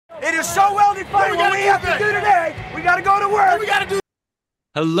It is so well defined. What we have to do today, we got to go to work. We got to do.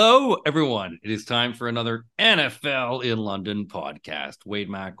 Hello, everyone. It is time for another NFL in London podcast. Wade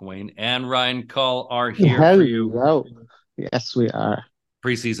McWayne and Ryan Cull are here for you. Hello. Yes, we are.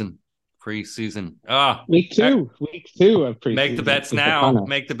 Preseason. Week two of preseason. Make the bets now.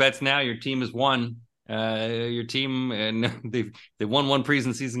 Make the bets now. Your team has won. Your team, and they've won one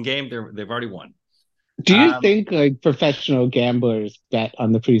preseason game. They've already won. Do you think like professional gamblers bet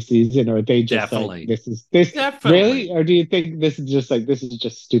on the preseason, or are they just definitely. like this Definitely. really, or do you think this is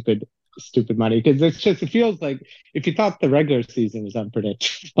just stupid money? Because it feels like if you thought the regular season was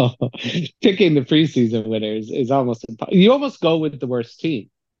unpredictable, picking the preseason winners is almost impossible. You almost go with the worst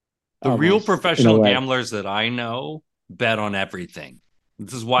team. The real professional gamblers that I know bet on everything.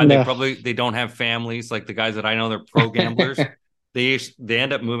 This is why they don't have families. Like the guys that I know, they're pro gamblers. they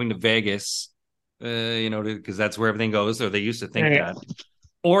end up moving to Vegas. Because that's where everything goes, or they used to think that,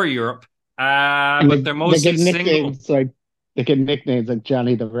 or Europe. But they're mostly single. They get nicknames like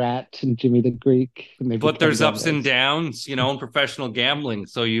Johnny the Rat and Jimmy the Greek. But there's ups and downs, in professional gambling.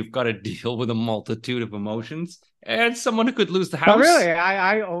 So you've got to deal with a multitude of emotions, and someone who could lose the house. But really,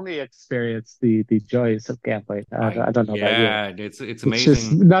 I only experience the joys of gambling. I don't know about you. Yeah, it's amazing. It's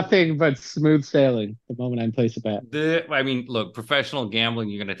just nothing but smooth sailing the moment I place a bet. Look, professional gambling,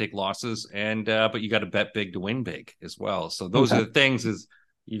 you're going to take losses, but you got to bet big to win big as well. So those are the things.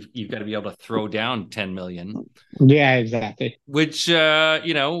 You've got to be able to throw down 10 million. Yeah, exactly. Which you've got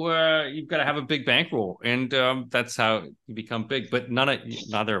to have a big bankroll, and that's how you become big. But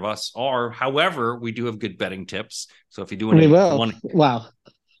neither of us are. However, we do have good betting tips. So if you do wow,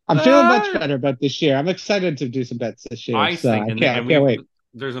 I'm feeling much better about this year. I'm excited to do some bets this year. I can't wait.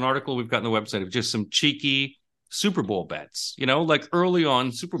 There's an article we've got on the website of just some cheeky Super Bowl bets. Like early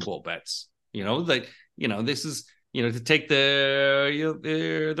on Super Bowl bets. This is. To take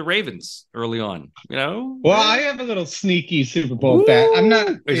the Ravens early on, Well, I have a little sneaky Super Bowl bet. I'm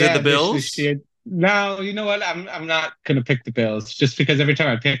not. Is it the Bills? No, you know what? I'm not going to pick the Bills just because every time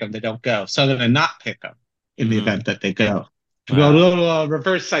I pick them, they don't go. So I'm going to not pick them in the event that they go. Wow. Go a little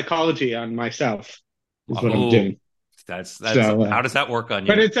reverse psychology on myself is what I'm doing. That's so, how does that work on you?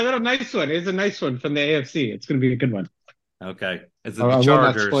 But it's a little nice one. It's a nice one from the AFC. It's going to be a good one. Okay. Is it the Chargers? I will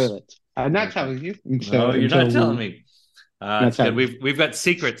not spoil it. I'm not telling you. No, you're not telling me. It's good. We've got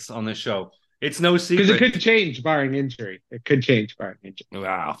secrets on this show. It's no secret. Because it could change barring injury.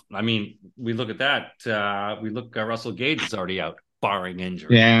 Wow. I mean, we look at that. We look at Russell Gage is already out, barring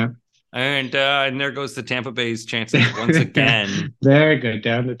injury. Yeah. And there goes the Tampa Bay's chances once again. Very good.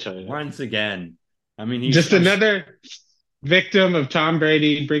 Down the toilet. Once again. I mean, he's just another victim of Tom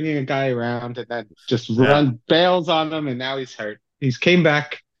Brady bringing a guy around and then just bails on him, and now he's hurt. He's came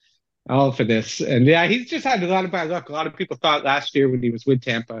back all for this. And he's just had a lot of bad luck. A lot of people thought last year when he was with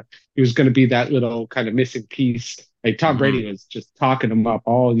Tampa, he was going to be that little kind of missing piece. Like Tom Brady was just talking him up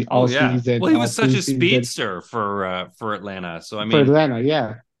all season. Well, he was such a speedster for Atlanta. So I mean, for Atlanta,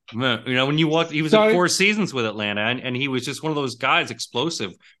 yeah. When you watch, he was at 4 seasons with Atlanta, and he was just one of those guys,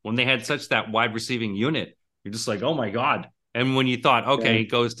 explosive. When they had such that wide receiving unit, you're just like, oh my god. And when you thought, okay, he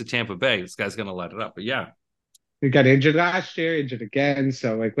goes to Tampa Bay, this guy's going to let it up. But yeah. He got injured last year, injured again.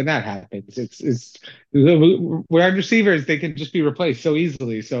 So like when that happens, it's wide receivers, they can just be replaced so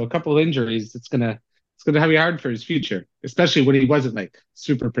easily. So a couple of injuries, it's gonna be hard for his future, especially when he wasn't like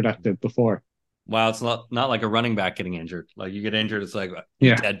super productive before. Wow, it's not like a running back getting injured. Like you get injured, it's like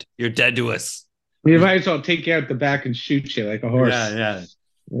you're dead to us. You might as well take you out the back and shoot you like a horse. Yeah.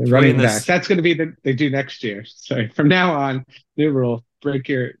 Running back. That's gonna be they do next year. Sorry. From now on, new rule: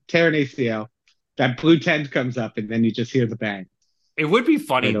 tear an ACL. That blue tent comes up, and then you just hear the bang. It would be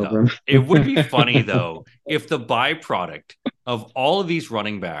funny, though. It would be funny, though, if the byproduct of all of these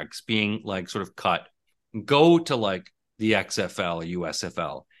running backs being, like, sort of cut, go to, like, the XFL or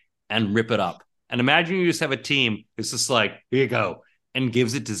USFL and rip it up. And imagine you just have a team that's just like, here you go, and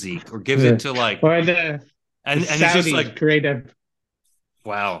gives it to Zeke or gives it to, like... Or the Saudis it's just like... create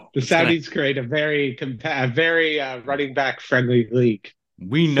wow. The Saudis create a very running back-friendly league.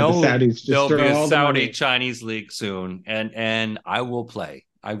 We know there'll be a Saudi-Chinese league soon, and I will play.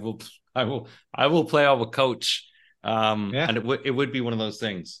 I will play. I will coach. And it would be one of those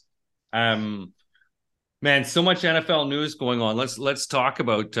things. Man, so much NFL news going on. Let's talk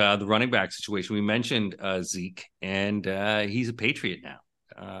about the running back situation. We mentioned Zeke, and he's a Patriot now.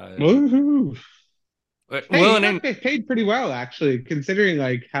 Woohoo! He paid pretty well, actually, considering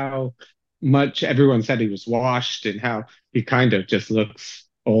like how much everyone said he was washed and how he kind of just looks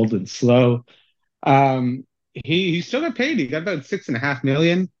old and slow. He still got paid. He got about $6.5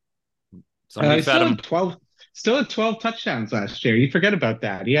 million. Somebody fed him. still had 12 touchdowns last year. You forget about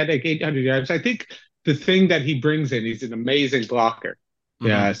that. He had like 800 yards. I think the thing that he brings in, he's an amazing blocker.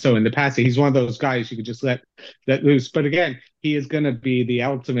 Yeah. So in the past, he's one of those guys you could just let loose. But again, he is going to be the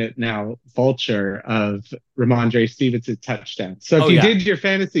ultimate now vulture of Ramondre Stevenson's touchdowns. So if you did your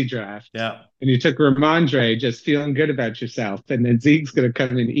fantasy draft, and you took Ramondre, just feeling good about yourself, and then Zeke's going to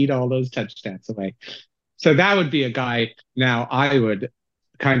come and eat all those touchdowns away. So that would be a guy now I would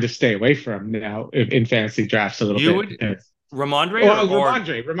kind of stay away from now in fantasy drafts a little bit. Ramondre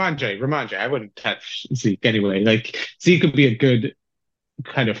Ramondre. I wouldn't touch Zeke anyway. Like Zeke could be a good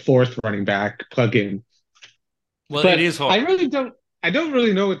kind of fourth running back plug in. Well, but it is hard. I don't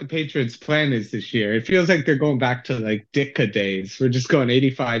really know what the Patriots' plan is this year. It feels like they're going back to like Ditka days. We're just going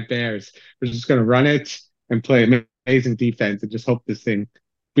 85 Bears. We're just going to run it and play amazing defense and just hope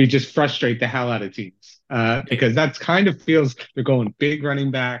we just frustrate the hell out of teams. Because that's kind of feels they're going big running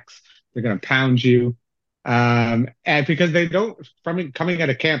backs. They're going to pound you. And because they don't, coming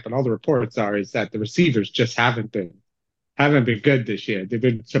out of camp, and all the reports is that the receivers just haven't been good this year. They've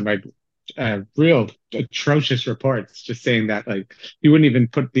been some like real atrocious reports just saying that like you wouldn't even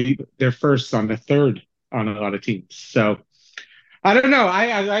put their first on the third on a lot of teams. So I don't know.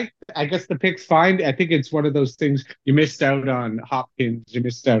 I guess the pick's fine. I think it's one of those things you missed out on Hopkins, you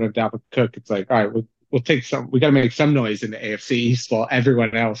missed out on Dalvin Cook. It's like, all right, we'll take some. We got to make some noise in the AFC East while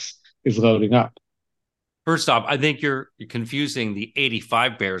everyone else is loading up. First off, I think you're confusing the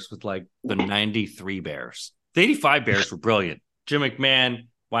 85 Bears with like the 93 Bears. The 85 Bears were brilliant. Jim McMahon,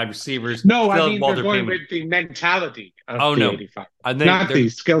 wide receivers. No, I mean they're going with the mentality of the 85. I think not the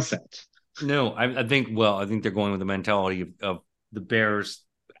skill set. No, I think they're going with the mentality of the Bears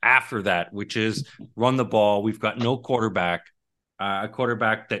after that, which is run the ball. We've got no quarterback, a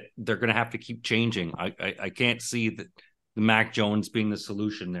quarterback that they're going to have to keep changing. I can't see that the Mac Jones being the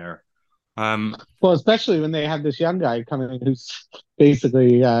solution there. Well, especially when they have this young guy coming in who's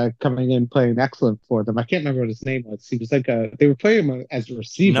basically coming in playing excellent for them. I can't remember what his name was. He was like they were playing him as a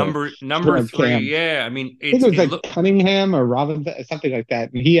receiver. Number 3, yeah. I mean, I think it was Cunningham or Robin, something like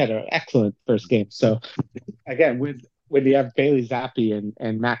that. And he had an excellent first game. So again, when you have Bailey Zappi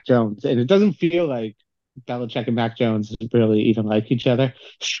and Mac Jones, and it doesn't feel like Belichick and Mac Jones really even like each other.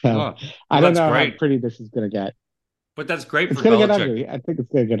 So I don't know how pretty this is going to get. But that's great for Belichick. It's going to get ugly. I think it's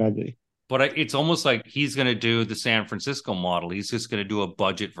going to get ugly. But it's almost like he's going to do the San Francisco model. He's just going to do a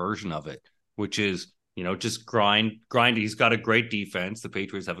budget version of it, which is, just grind. He's got a great defense. The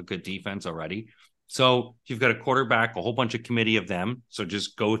Patriots have a good defense already. So you've got a quarterback, a whole bunch of committee of them. So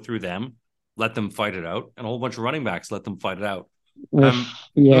just go through them, let them fight it out, and a whole bunch of running backs, let them fight it out. Who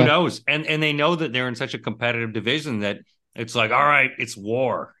knows? And they know that they're in such a competitive division that it's like, all right, it's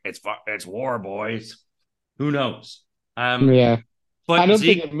war. It's war, boys. Who knows? But I don't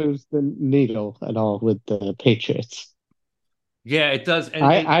think it moves the needle at all with the Patriots. Yeah, it does. And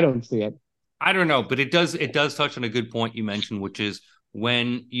I don't see it. I don't know, but it does touch on a good point you mentioned, which is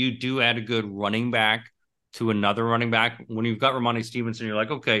when you do add a good running back to another running back, when you've got Ramondre Stevenson, you're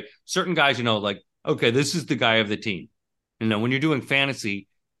like, okay, certain guys, okay, this is the guy of the team. When you're doing fantasy,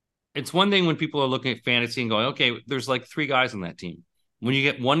 it's one thing when people are looking at fantasy and going, okay, there's like 3 guys on that team. When you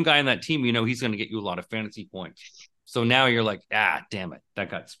get one guy on that team, he's going to get you a lot of fantasy points. So now you're like, damn it, that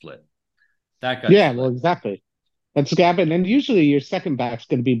got split. Well, exactly. That's what happened. And usually your second back's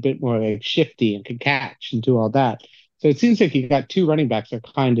going to be a bit more like shifty and can catch and do all that. So it seems like you got 2 running backs that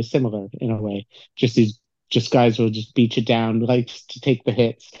are kind of similar in a way. Just guys will just beat you down, likes to take the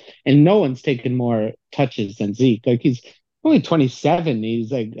hits. And no one's taken more touches than Zeke. Like he's only 27. He's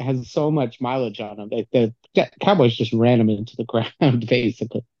like has so much mileage on him. Like the Cowboys just ran him into the ground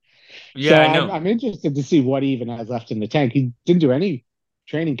basically. Yeah, so I know. I'm interested to see what he even has left in the tank. He didn't do any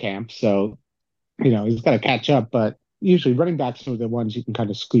training camp, so he's got to catch up. But usually, running backs are the ones you can kind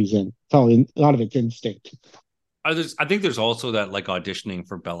of squeeze in. A lot of it's instinct. I think there's also that like auditioning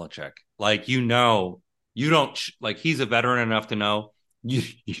for Belichick. Like you don't like he's a veteran enough to know you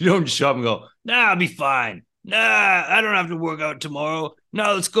don't show up and go, nah, I'll be fine. Nah, I don't have to work out tomorrow.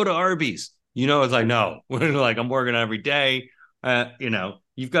 No, let's go to Arby's. It's like no, we're like I'm working every day.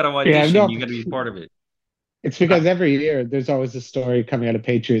 You've got to audition. You got to be part of it. It's because every year there's always a story coming out of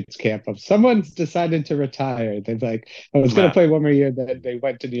Patriots camp of someone's decided to retire. They're like, I was going to play one more year. Then they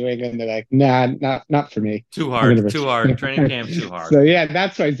went to New England. They're like, nah, not for me. Too hard. Training camp too hard. So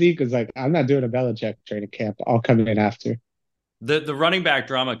that's why Zeke was like, I'm not doing a Belichick training camp. I'll come in after. The running back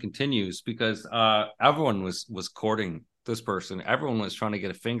drama continues because everyone was courting this person. Everyone was trying to get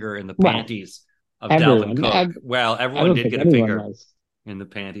a finger in the panties of Dalvin Cook. Everyone did get a finger in the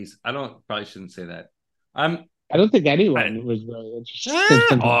panties. Probably shouldn't say that. I don't think anyone was really interested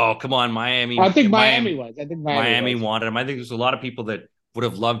in him. Oh, come on, Miami. I think Miami was. I think Miami was. wanted him. I think there's a lot of people that would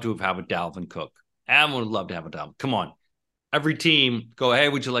have loved to have had a Dalvin Cook. Adam would love to have a Dalvin. Come on. Every team go, hey,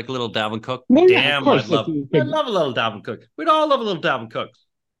 would you like a little Dalvin Cook? No, yeah, Damn, of course. I'd love a little Dalvin Cook. We'd all love a little Dalvin Cook.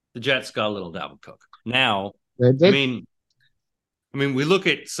 The Jets got a little Dalvin Cook. Now, I mean, we look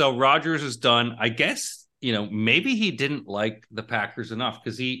at, so Rodgers is done. I guess, maybe he didn't like the Packers enough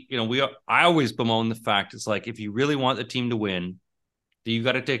because I always bemoan the fact it's like, if you really want the team to win, you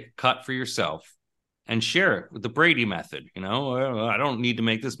got to take a cut for yourself and share it with the Brady method. I don't need to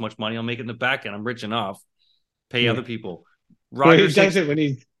make this much money. I'll make it in the back end. I'm rich enough. Pay other people. Rodgers does it when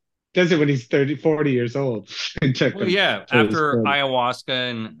he's 30, 40 years old. After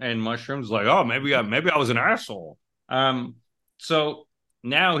ayahuasca and mushrooms, like, oh, maybe I was an asshole. So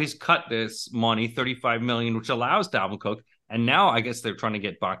now he's cut this money, $35 million, which allows Dalvin Cook, and now I guess they're trying to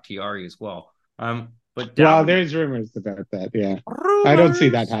get Bakhtiari as well. But there's rumors about that. Yeah, I don't see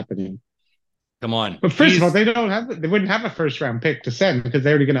that happening. Come on. But first of all, they wouldn't have a first round pick to send because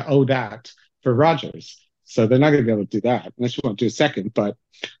they're already going to owe that for Rodgers. So they're not going to be able to do that unless you want to do a second. But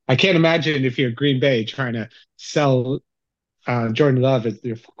I can't imagine if you're Green Bay trying to sell Jordan Love as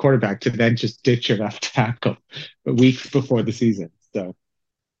your quarterback to then just ditch your left tackle a week before the season. So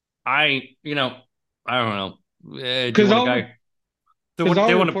I don't know. Because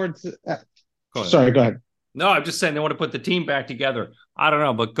all reports. Sorry, go ahead. No, I'm just saying they want to put the team back together. I don't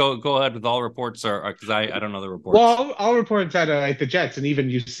know, but go ahead with all reports, because I don't know the reports. Well, all reports out of the Jets, and even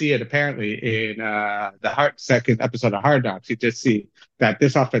you see it apparently in the second episode of Hard Knocks. You just see that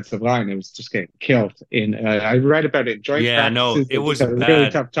this offensive line, it was just getting killed. I read about it in joint practices. No, it was a really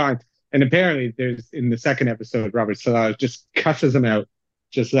tough time. And apparently, there's in the second episode, Robert Saleh just cusses him out,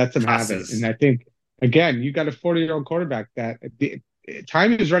 just lets him have it. And I think again, you got a 40-year-old quarterback that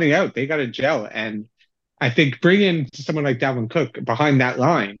time is running out. They got to gel. And I think bringing someone like Dalvin Cook behind that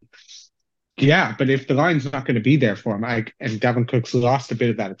line, but if the line's not going to be there for him, and Dalvin Cook's lost a bit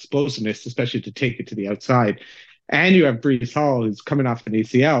of that explosiveness, especially to take it to the outside, and you have Breece Hall, who's coming off an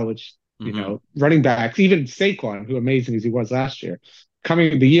ACL, which, running backs, even Saquon, who amazing as he was last year,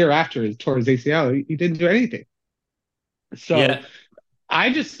 coming the year after he tore his ACL, he didn't do anything. So I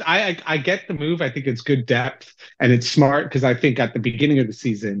get the move. I think it's good depth, and it's smart because I think at the beginning of the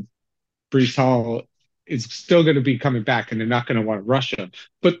season, Breece Hall is still going to be coming back and they're not going to want to rush him.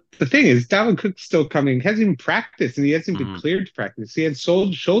 But the thing is, Dalvin Cook's still coming, hasn't even practiced, and he hasn't been cleared to practice. He had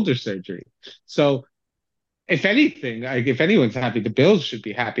shoulder surgery. So if anything, if anyone's happy, the Bills should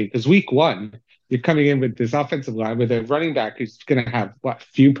be happy because week one, you're coming in with this offensive line with a running back who's going to have,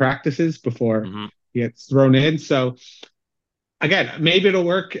 few practices before he gets thrown in. So again, maybe it'll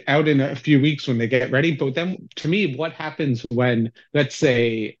work out in a few weeks when they get ready. But then to me, what happens when, let's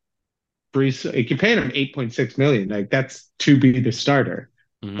say, Breece, you're paying him $8.6 million, that's to be the starter.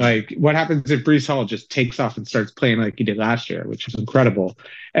 What happens if Breece Hall just takes off and starts playing like he did last year, which was incredible?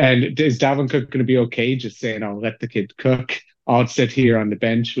 And is Dalvin Cook going to be okay just saying, "I'll let the kid cook. I'll sit here on the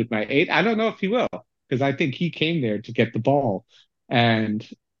bench with my 8"? I don't know if he will, because I think he came there to get the ball. And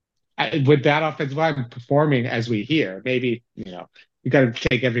with that offensive line performing as we hear, maybe you got to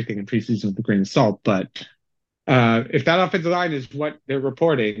take everything in preseason with a grain of salt, but. If that offensive line is what they're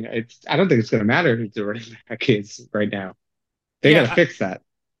reporting, I don't think it's going to matter who the running back is right now. They got to fix that.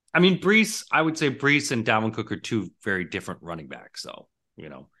 I mean, I would say Breece and Dalvin Cook are two very different running backs, though.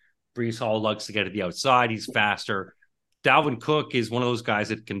 Breece Hall likes to get to the outside. He's faster. Dalvin Cook is one of those guys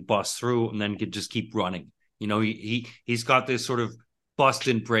that can bust through and then can just keep running. He's got this sort of bust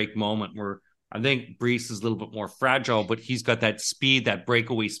and break moment where I think Breece is a little bit more fragile, but he's got that speed, that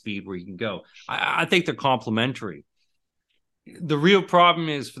breakaway speed where he can go. I think they're complementary. The real problem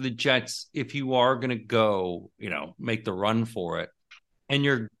is for the Jets, if you are going to go, make the run for it, and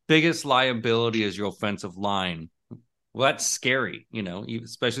your biggest liability is your offensive line, well, that's scary,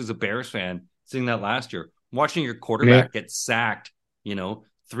 especially as a Bears fan, seeing that last year. Watching your quarterback get sacked,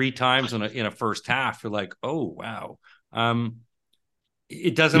 3 times in a first half, you're like, oh, wow.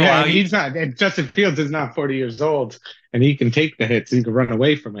 It doesn't allow you. He's not. Justin Fields is not 40 years old, and he can take the hits. He can run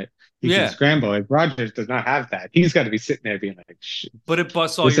away from it. He can scramble. Like Rodgers does not have that. He's got to be sitting there being like, shit. But it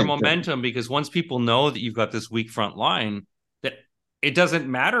busts all your momentum because once people know that you've got this weak front line, that it doesn't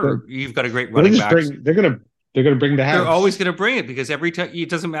matter. You've got a great running back. They're gonna bring the house. They're always gonna bring it because every time it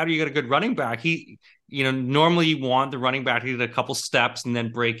doesn't matter. You got a good running back. Normally you want the running back to get a couple steps and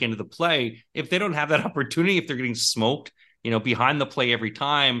then break into the play. If they don't have that opportunity, if they're getting smoked, behind the play every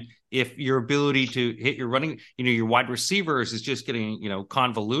time, if your ability to hit your running, your wide receivers is just getting,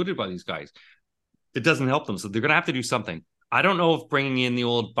 convoluted by these guys, it doesn't help them. So they're going to have to do something. I don't know if bringing in the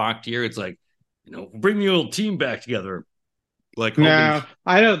old Bakhtiari, it's like, bring the old team back together. Like No,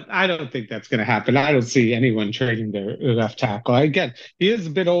 I don't think that's going to happen. I don't see anyone trading their left tackle. Again, he is a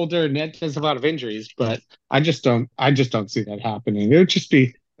bit older and Ned has a lot of injuries, but I just don't see that happening. It would just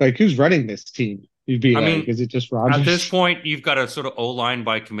be like, who's running this team? You'd be I like, mean, is it just at this Rodgers? point, you've got a sort of O-line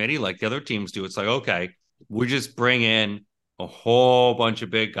by committee like the other teams do. It's like, okay, we just bring in a whole bunch of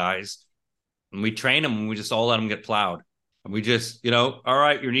big guys and we train them and we just all let them get plowed. And we just, all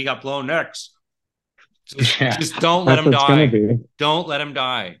right, your knee got blown next. Yeah, Just don't let that's him what it's gonna die. be. Don't let him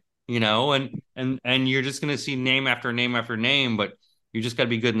die. And you're just gonna see name after name after name, but you just gotta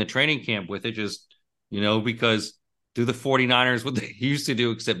be good in the training camp with it. Just, because do the 49ers what they used to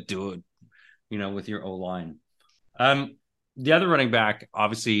do, except do it, with your O line. The other running back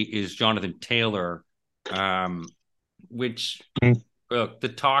obviously is Jonathan Taylor, which look, the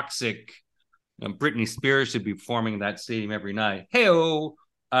toxic Britney Spears should be performing in that stadium every night. Hey-o,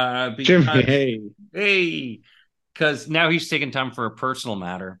 Jimmy, because hey, because now he's taking time for a personal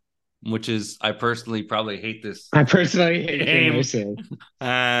matter, which is I personally probably hate this I personally hate him. game. Say.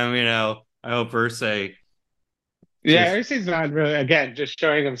 I hope Ursay Yeah, just Irsay's not really, again, just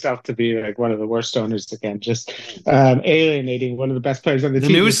showing himself to be like one of the worst owners again, just alienating one of the best players on the the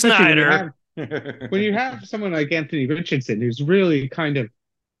team, new especially Snyder. when you have someone like Anthony Richardson, who's really kind of,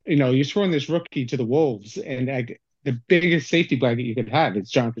 you're throwing this rookie to the wolves, and like the biggest safety blanket you could have is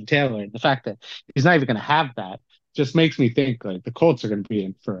Jonathan Taylor, and the fact that he's not even going to have that just makes me think like the Colts are going to be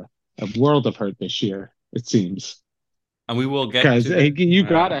in for a world of hurt this year. It seems. And we will get Because to the you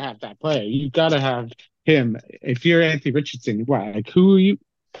gotta have that player. You gotta have him. If you're Anthony Richardson, why? Like, who are you?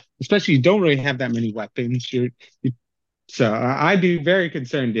 Especially, you don't really have that many weapons. So I'd be very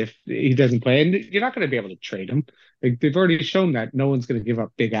concerned if he doesn't play, and you're not going to be able to trade him. Like, they've already shown that no one's going to give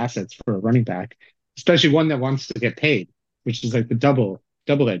up big assets for a running back, especially one that wants to get paid, which is like the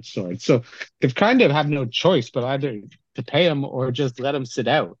double-edged sword. So they've kind of have no choice but either to pay him or just let him sit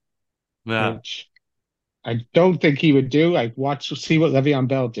out, yeah. which I don't think he would do. Like, see what Le'Veon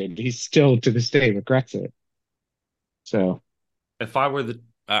Bell did. He still to this day regrets it. So If I were a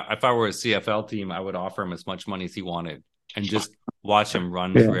CFL team, I would offer him as much money as he wanted and just watch him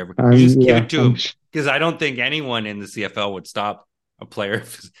run yeah, through every. You just give yeah, it to him because I don't think anyone in the CFL would stop a player.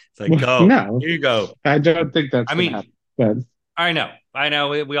 It's like, well, go, no, here you go. I don't think that's I gonna mean, happen. But I know.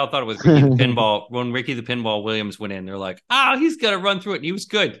 We all thought it was Ricky the Pinball. When Ricky the Pinball Williams went in, they're like, he's got to run through it. And he was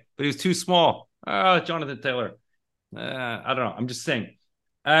good, but he was too small. Jonathan Taylor. I don't know. I'm just saying.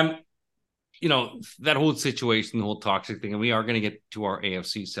 That whole situation, the whole toxic thing, and we are going to get to our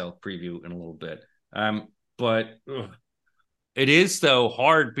AFC South preview in a little bit. But it is though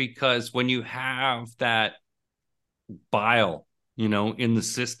hard because when you have that bile, in the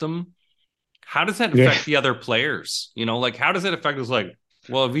system, how does that affect the other players? Like how does that affect us? Like,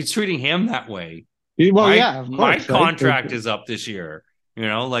 well, if he's treating him that way, well, yeah, of course, my right? contract is up this year.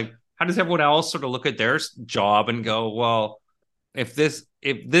 Like how does everyone else sort of look at their job and go, well, if this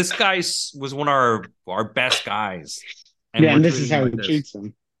guy was one of our best guys, and this is how he treats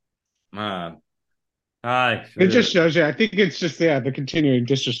them. It just shows you. I think it's just the continuing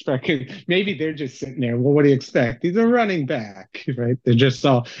disrespect. Maybe they're just sitting there. Well, what do you expect? He's a running back, right? They're just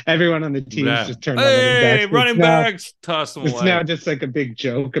everyone on the team's just turned on running backs, toss them away. It's now just like a big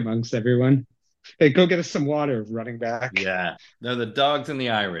joke amongst everyone. Hey, go get us some water, running back. Yeah, they're the dogs and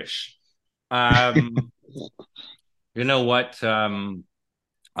the Irish. You know what?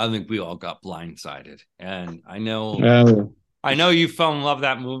 I think we all got blindsided, and I know you fell in love with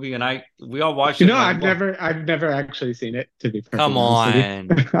that movie, and we all watched it. I've never actually seen it. To be come on,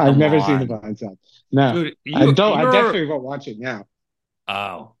 I've never seen The Blind Side. No, dude, I don't. I definitely won't watch it now.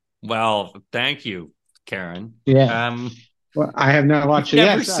 Oh well, thank you, Karen. Yeah. Well, I have not watched it.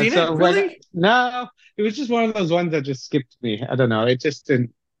 Never seen it, really? No, it was just one of those ones that just skipped me. I don't know. It just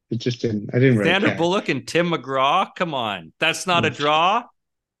didn't. I didn't really Sandra care. Bullock and Tim McGraw. Come on, that's not a draw.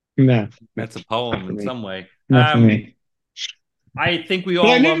 No, that's a poem in some way. Not for me. I think we all.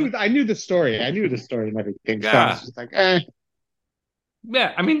 I knew the story. I knew the story and everything. Yeah. So I was just like,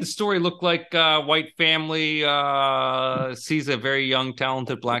 Yeah, I mean, the story looked like a white family sees a very young,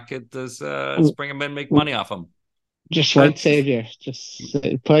 talented black kid. Does bring him in, make money off him. Just white savior. Just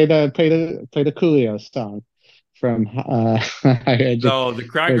play the Coolio song from. No, the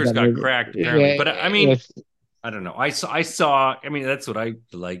crackers got cracked apparently. But I mean, I don't know. I saw. I mean, that's what I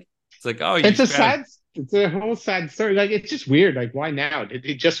like. It's like, it's a whole sad story. Like, it's just weird. Like, why now? Did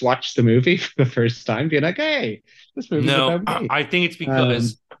he just watch the movie for the first time? Be like, hey, this movie's about me. I think it's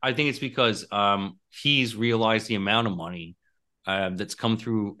because he's realized the amount of money that's come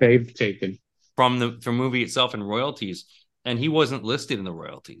through they've taken from the movie itself and royalties, and he wasn't listed in the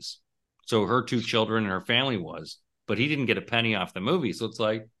royalties. So her 2 children and her family was, but he didn't get a penny off the movie. So it's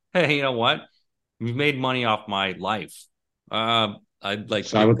like, hey, you know what? You've made money off my life. I'd like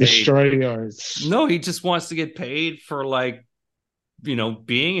So to I get will paid. destroy yours. No, he just wants to get paid for like,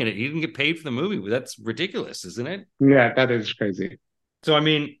 being in it. He didn't get paid for the movie. That's ridiculous, isn't it? Yeah, that is crazy. So, I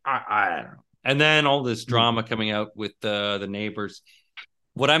mean, I don't know. And then all this drama coming out with the neighbors.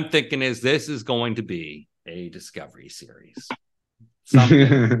 What I'm thinking is this is going to be a Discovery series.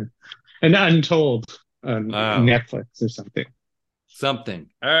 Something. An Untold on Netflix or something. Something.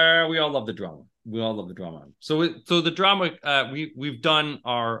 We all love the drama. So the drama. We've done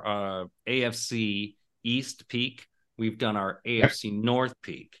our AFC East peak. We've done our AFC North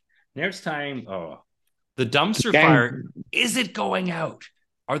peak. Now it's time. Oh, the dumpster fire. Is it going out?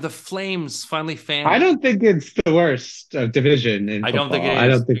 Are the flames finally fanned? I don't think it's the worst division in football. I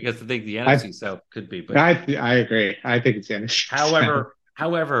don't think it is, because I think the NFC South could be. But I agree. I think it's the NFC South.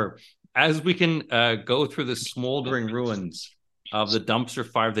 However, as we can go through the smoldering ruins of the dumpster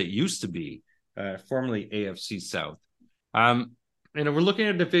fire that used to be formerly AFC South, we're looking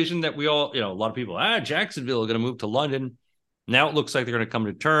at a division that we all, a lot of people, Jacksonville are going to move to London. Now it looks like they're going to come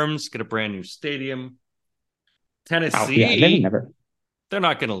to terms, get a brand new stadium. Tennessee, they're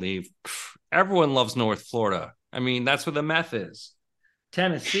not going to leave. Everyone loves North Florida. I mean, that's where the meth is.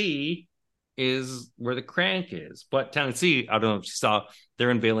 Tennessee is where the crank is. But Tennessee, I don't know if you saw, they're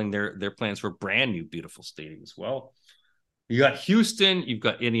unveiling their plans for a brand new, beautiful stadium as well. You got Houston, you've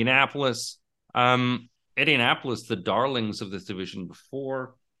got Indianapolis. Indianapolis, the darlings of this division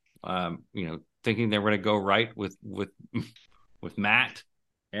before, thinking they were going to go right with Matt,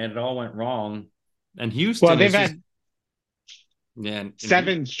 and it all went wrong. And Houston, well, they've had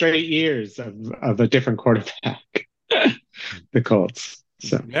 7 straight years of a different quarterback. The Colts.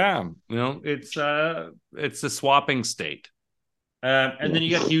 So yeah, it's a swapping state. And then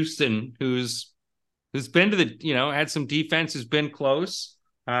you got Houston, who's been to the, had some defense, who's been close,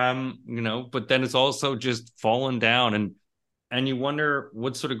 but then it's also just fallen down, and you wonder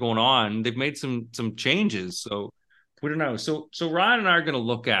what's sort of going on. They've made some changes, so we don't know. So Ryan and I are going to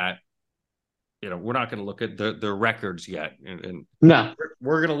look at, we're not going to look at the records yet, and no,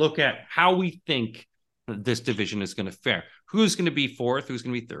 we're going to look at how we think this division is going to fare. Who's going to be fourth? Who's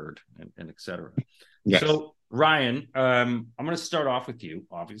going to be third, and et cetera. Yes. So Ryan, I'm going to start off with you.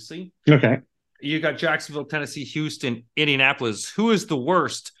 Obviously, okay. You got Jacksonville, Tennessee, Houston, Indianapolis. Who is the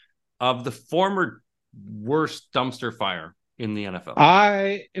worst of the former worst dumpster fire in the NFL?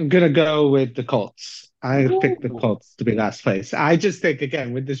 I am going to go with the Colts. I picked the Colts to be last place. I just think,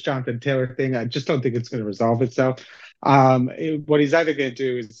 again, with this Jonathan Taylor thing, I just don't think it's going to resolve itself. What he's either going to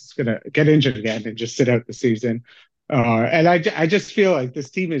do is going to get injured again and just sit out the season. And I just feel like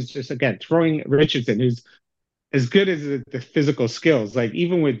this team is just, again, throwing Richardson, who's as good as the physical skills. Like,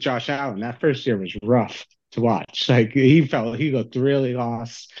 even with Josh Allen, that first year was rough to watch. Like, he looked really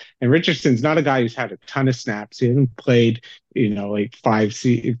lost. And Richardson's not a guy who's had a ton of snaps. He hasn't played, like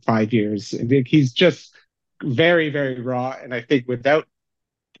 5 years. I think he's just very, very raw. And I think without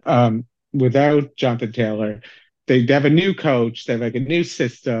Jonathan Taylor, they have a new coach. They have like a new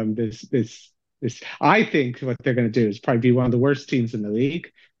system. This. I think what they're going to do is probably be one of the worst teams in the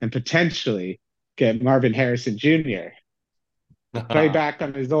league, and potentially get Marvin Harrison Jr. play back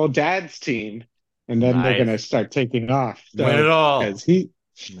on his old dad's team, and then they're going to start taking off. Win it all. Because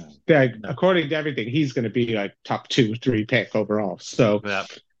according to everything, he's going to be like top 2-3 pick overall. So,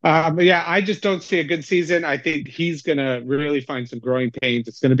 I just don't see a good season. I think he's going to really find some growing pains.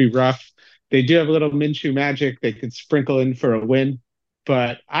 It's going to be rough. They do have a little Minshew magic they could sprinkle in for a win,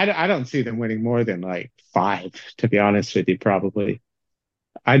 but I don't see them winning more than like 5, to be honest with you. Probably,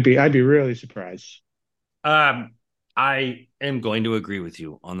 I'd be really surprised. I am going to agree with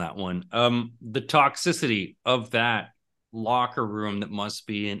you on that one. The toxicity of that locker room that must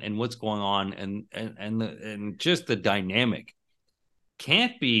be, and what's going on, and just the dynamic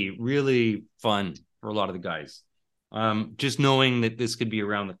can't be really fun for a lot of the guys. Just knowing that this could be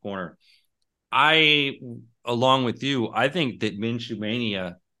around the corner. Along with you, I think that Minshew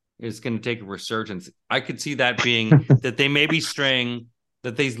Mania is going to take a resurgence. I could see that being that they may be straying,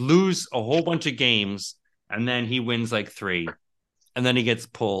 that they lose a whole bunch of games, and then he wins like 3, and then he gets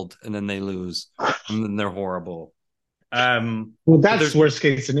pulled, and then they lose, and then they're horrible. Well, that's worst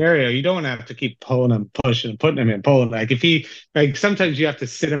case scenario. You don't have to keep pulling him, pushing, putting him in, pulling. Like, if he, like, sometimes you have to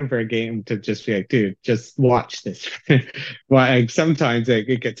sit him for a game to just be like, dude, just watch this. Like, sometimes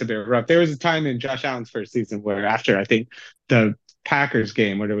it gets a bit rough. There was a time in Josh Allen's first season where, after I think the Packers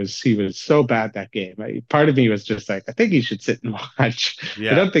game, where he was so bad that game, part of me was just like, I think he should sit and watch.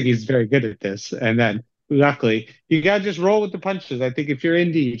 I don't think he's very good at this. And then luckily. You got to just roll with the punches. I think if you're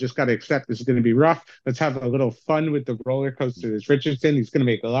Indy, you just got to accept this is going to be rough. Let's have a little fun with the roller coaster. There's Richardson. He's going to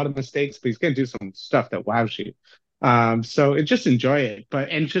make a lot of mistakes, but he's going to do some stuff that wows you. So just enjoy it.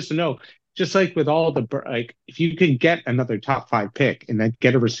 And just to know, just like with all the, like, if you can get another top 5 pick and then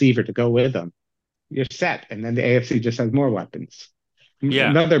get a receiver to go with them, you're set. And then the AFC just has more weapons. Yeah.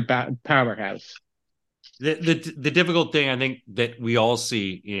 Another powerhouse. The difficult thing I think that we all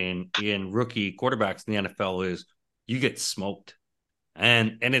see in rookie quarterbacks in the NFL is you get smoked,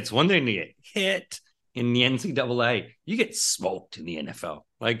 and it's one thing to get hit in the NCAA. You get smoked in the NFL.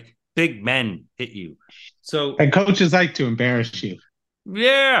 Like, big men hit you. So, and coaches like to embarrass you.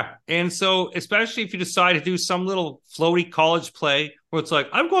 Yeah, and so especially if you decide to do some little floaty college play where it's like,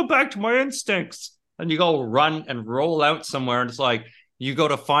 I'm going back to my instincts, and you go run and roll out somewhere, and it's like you go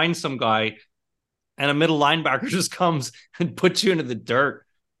to find some guy and a middle linebacker just comes and puts you into the dirt.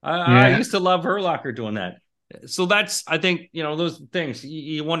 I used to love Urlacher doing that. So that's, I think, those things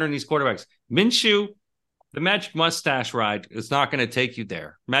you wonder in these quarterbacks. Minshew, the magic mustache ride is not going to take you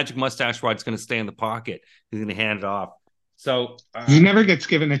there. Magic mustache ride is going to stay in the pocket. He's going to hand it off. So he never gets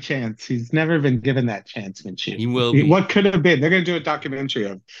given a chance. He's never been given that chance, Minshew. He will be. What could have been? They're going to do a documentary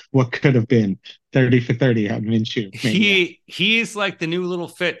of what could have been. 30 for 30 on Minshew. He's like the new little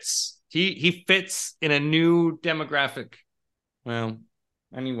Fitz. He fits in a new demographic. Well,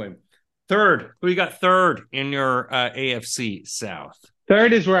 anyway, third. Who you got third in your AFC South?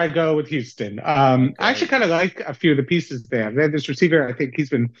 Third is where I go with Houston. I actually kind of like a few of the pieces they have. They have this receiver. I think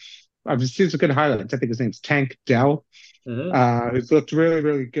I've seen some good highlights. I think his name's Tank Dell. Who's looked really,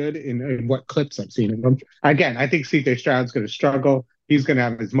 really good in what clips I've seen of him. Again, I think CJ Stroud's going to struggle. He's going to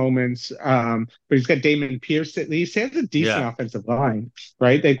have his moments, but he's got Damon Pierce at least. He has a decent offensive line,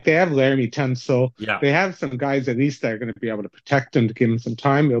 right? They have Laramie Tunsil. Yeah. They have some guys at least that are going to be able to protect him, to give him some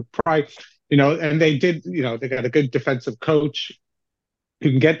time. They'll probably, and they did, they got a good defensive coach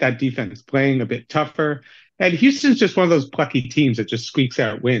who can get that defense playing a bit tougher. And Houston's just one of those plucky teams that just squeaks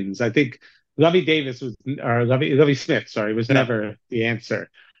out wins. I think Lovie Smith, was never the answer.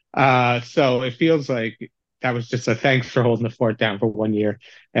 So it feels like that was just a thanks for holding the fort down for 1 year.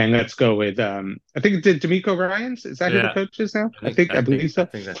 And let's go with, I think it's DeMeco Ryans. Is that who the coach is now? I believe so. I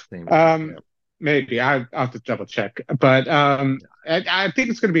think that's the name. Maybe I'll have to double check. But I think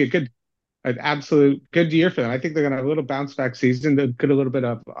it's going to be an absolute good year for them. I think they're going to have a little bounce back season. They'll get a little bit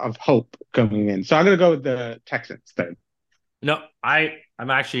of hope coming in. So I'm going to go with the Texans then. No, I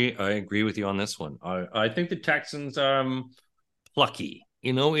agree with you on this one. I think the Texans plucky.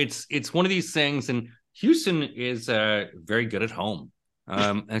 It's one of these things, and Houston is very good at home.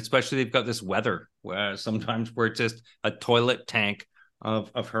 Especially they've got this weather sometimes where it's just a toilet tank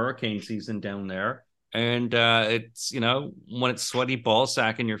of hurricane season down there. And it's, when it's sweaty ball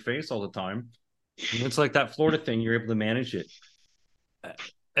sack in your face all the time, it's like that Florida thing. You're able to manage it.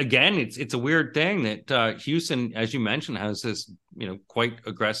 Again, it's a weird thing that Houston, as you mentioned, has this, quite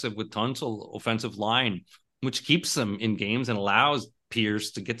aggressive with Tunsil offensive line, which keeps them in games and allows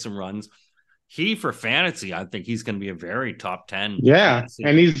Pierce to get some runs. For fantasy, I think he's going to be a very top 10. Yeah, fantasy.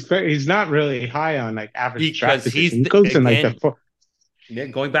 And he's not really high on like average because he goes in like the four. Yeah,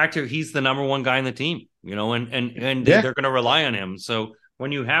 going back to he's the number one guy in the team, and they're going to rely on him. So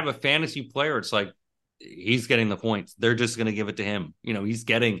when you have a fantasy player, it's like he's getting the points. They're just going to give it to him. He's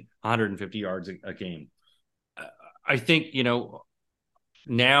getting 150 yards a game. I think,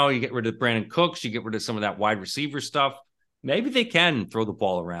 now you get rid of Brandon Cooks, you get rid of some of that wide receiver stuff. Maybe they can throw the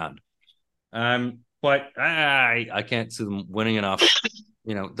ball around. But I can't see them winning enough.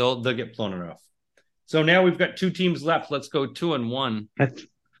 They'll get blown enough. So now we've got 2 teams left. Let's go 2-1.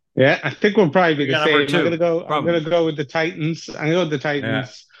 Yeah, I think we'll probably be the same. I'm gonna go with the Titans. I'm gonna go with the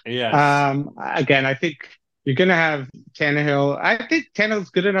Titans. Yeah. Again, I think you're gonna have Tannehill. I think Tannehill's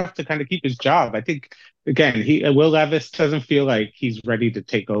good enough to kind of keep his job. I think again, Will Levis doesn't feel like he's ready to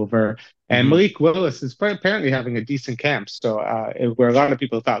take over. And Malik Willis is apparently having a decent camp. So where a lot of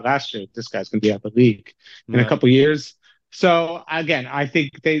people thought last year this guy's going to be out of the league in a couple of years. So again, I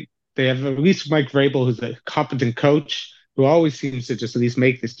think they have at least Mike Vrabel, who's a competent coach who always seems to just at least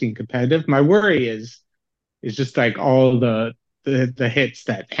make this team competitive. My worry is just like all the hits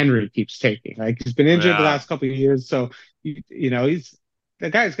that Henry keeps taking. Like he's been injured the last couple of years, so the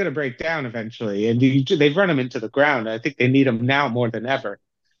guy's going to break down eventually, and they've run him into the ground. I think they need him now more than ever.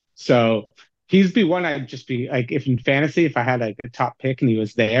 So he'd be one I'd just be like, if in fantasy, if I had like a top pick and he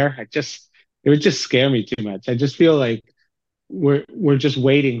was there, it would just scare me too much. I just feel like we're just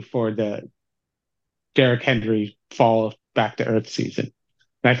waiting for the Derrick Henry fall back to earth season.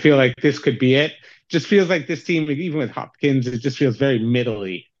 And I feel like this could be it. Just feels like this team, even with Hopkins, it just feels very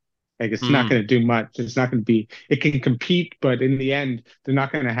middly. Like it's not going to do much. It's not going to be. It can compete, but in the end, they're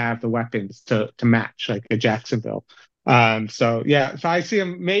not going to have the weapons to match like a Jacksonville. So yeah, so I see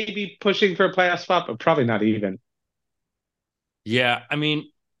them maybe pushing for a playoff spot, but probably not even. Yeah, I mean,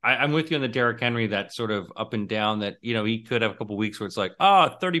 I'm with you on the Derrick Henry, that sort of up and down, that, he could have a couple weeks where it's like,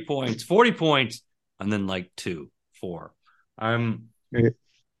 30 points, 40 points, and then like 2, 4.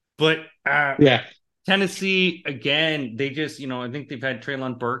 But yeah, Tennessee, again, they just, I think they've had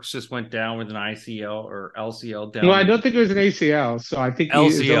Treylon Burks just went down with an ICL or LCL down. No, I don't think it was an ACL. So I think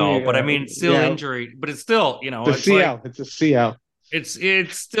LCL, but I mean, still injury, but it's still, it's a CL. Like, it's a CL.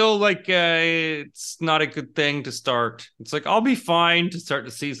 It's still like it's not a good thing to start. It's like, I'll be fine to start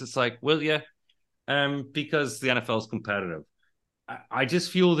the season. It's like, will you? Because the NFL is competitive. I just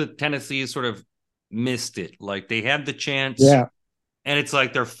feel that Tennessee has sort of missed it. Like they had the chance, and it's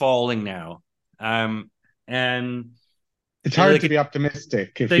like they're falling now. And it's hard to be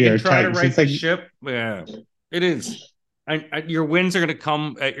optimistic if they you're can try Titans. to right the ship. Yeah, it is. Your wins are going to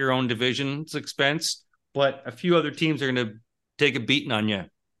come at your own division's expense, but a few other teams are going to take a beating on you,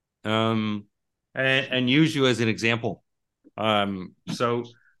 and use you as an example. Yeah,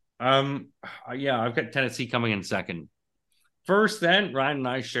 I've got Tennessee coming in second. First, then Ryan and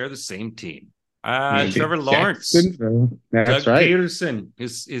I share the same team. Trevor Lawrence, that's Doug right. Peterson,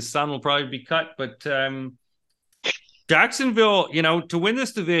 his son will probably be cut, but Jacksonville, to win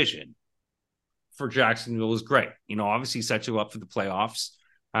this division for Jacksonville is great. Obviously sets you up for the playoffs.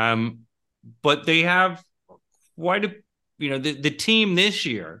 But they have quite a, the team this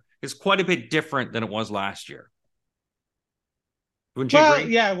year is quite a bit different than it was last year. Wouldn't you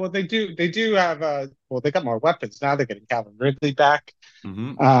agree? Yeah, well, they do have they got more weapons now. They're getting Calvin Ridley back,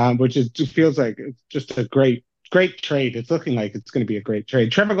 which it feels like it's just a great trade. It's looking like it's going to be a great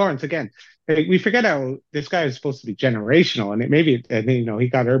trade. Trevor Lawrence, again, we forget how this guy is supposed to be generational, and he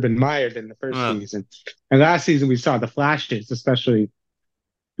got Urban Meyer in the first season, and last season we saw the flashes, especially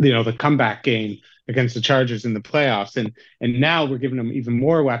the comeback game against the Chargers in the playoffs, and now we're giving them even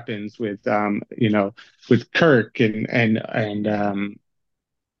more weapons with with Kirk and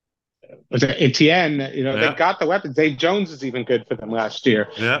was it Etienne? They got the weapons. Zay Jones is even good for them last year.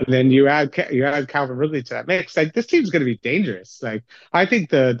 Yeah. And then you add Calvin Ridley to that mix. Like this team's going to be dangerous. Like I think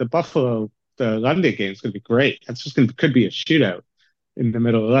the London game is going to be great. That's just could be a shootout in the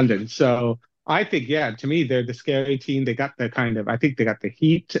middle of London. So I think, to me, they're the scary team. They got I think they got the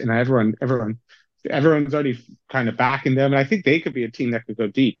heat, and everyone's already kind of backing them. And I think they could be a team that could go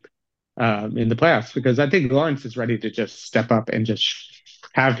deep in the playoffs, because I think Lawrence is ready to just step up and just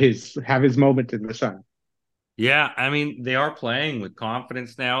have his moment in the sun. Yeah, I mean, they are playing with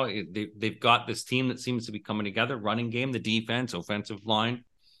confidence now. They've got this team that seems to be coming together, running game, the defense, offensive line.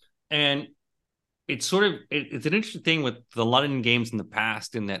 And it's it's an interesting thing with the London games in the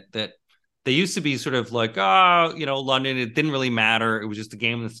past, in that they used to be sort of like, London, it didn't really matter. It was just a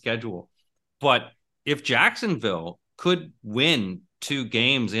game of the schedule. But if Jacksonville could win 2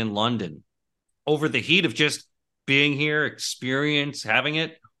 games in London over the heat of just being here, experience, having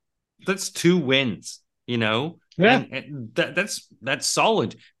it, that's 2 wins, Yeah. and that's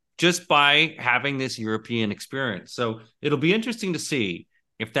solid just by having this European experience. So it'll be interesting to see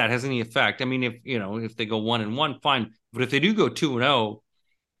if that has any effect. I mean, if they go 1-1, fine. But if they do go 2-0,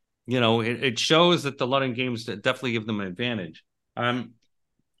 it shows that the London games definitely give them an advantage.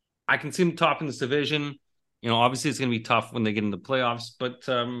 I can see them topping this division. Obviously it's going to be tough when they get in the playoffs, but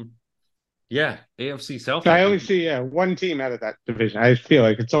AFC South. I only see one team out of that division. I feel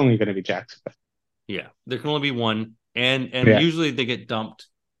like it's only going to be Jacksonville. Yeah, there can only be one, and usually they get dumped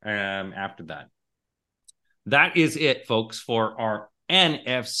after that. That is it, folks, for our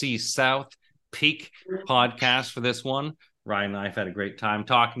NFC South Peak podcast for this one. Ryan and I have had a great time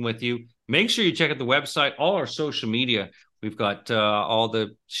talking with you. Make sure you check out the website, all our social media. We've got all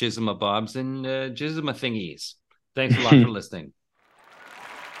the Shizma Bobs and Jizma thingies. Thanks a lot for listening.